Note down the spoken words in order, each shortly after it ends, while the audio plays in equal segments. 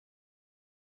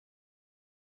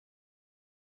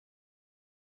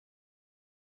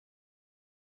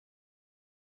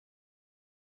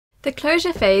The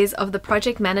closure phase of the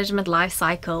project management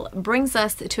lifecycle brings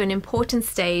us to an important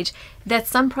stage that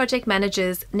some project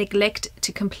managers neglect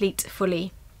to complete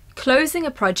fully. Closing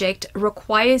a project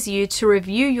requires you to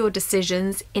review your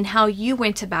decisions in how you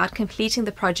went about completing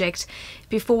the project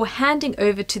before handing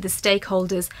over to the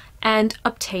stakeholders and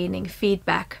obtaining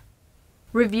feedback.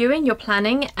 Reviewing your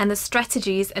planning and the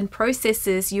strategies and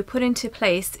processes you put into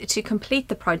place to complete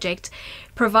the project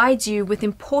provides you with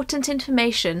important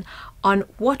information on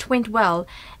what went well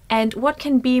and what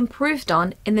can be improved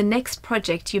on in the next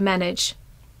project you manage.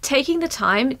 Taking the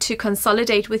time to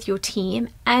consolidate with your team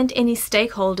and any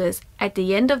stakeholders at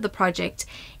the end of the project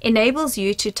enables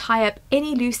you to tie up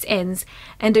any loose ends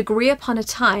and agree upon a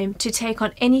time to take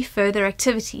on any further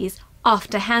activities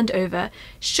after handover,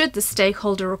 should the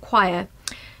stakeholder require,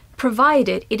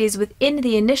 provided it is within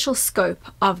the initial scope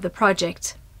of the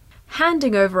project.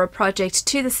 Handing over a project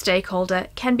to the stakeholder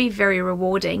can be very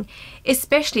rewarding,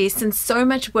 especially since so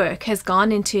much work has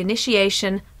gone into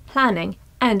initiation, planning,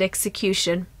 and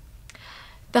execution.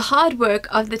 The hard work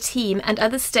of the team and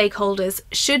other stakeholders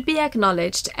should be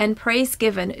acknowledged and praise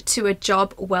given to a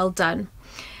job well done.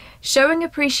 Showing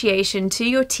appreciation to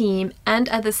your team and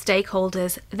other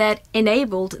stakeholders that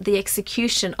enabled the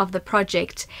execution of the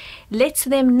project lets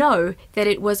them know that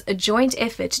it was a joint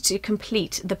effort to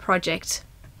complete the project.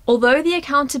 Although the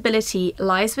accountability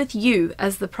lies with you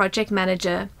as the project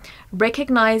manager,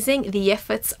 recognizing the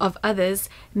efforts of others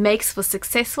makes for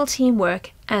successful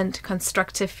teamwork and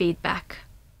constructive feedback.